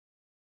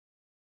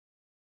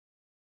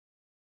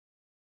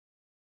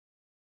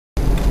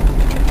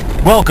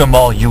Welcome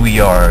all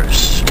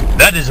UERs.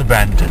 That is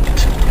abandoned.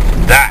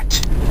 That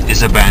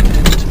is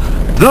abandoned.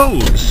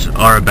 Those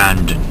are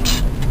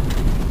abandoned.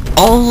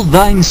 All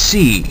thine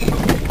see,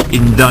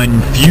 in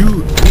thine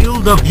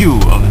field of view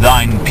of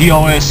thine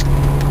POS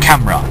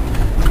camera,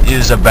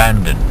 is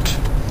abandoned.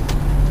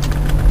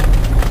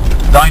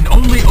 Thine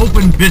only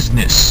open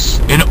business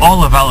in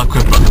all of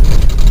aliquippa,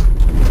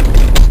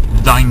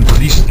 thine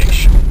police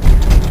station.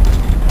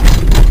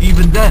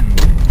 Even then,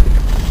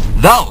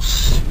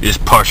 thous is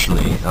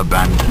partially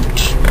abandoned.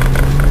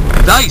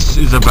 Dice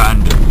is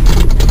abandoned.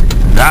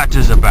 That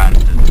is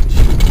abandoned.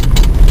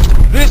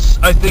 This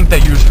I think they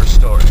use for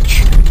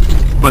storage,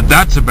 but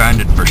that's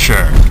abandoned for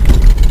sure.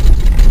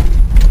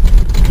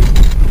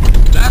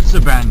 That's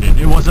abandoned.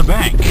 It was a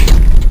bank.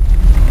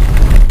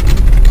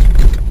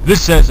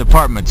 This says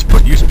apartments,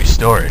 but used to be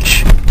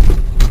storage.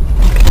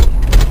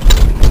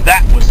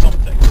 That was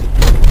something.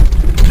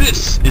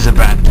 This is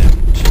abandoned.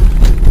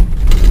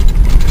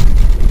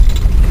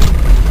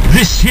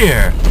 This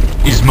here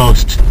is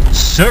most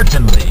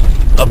certainly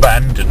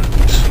abandoned.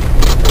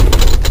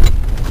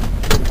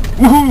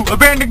 Woohoo!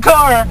 Abandoned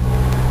car!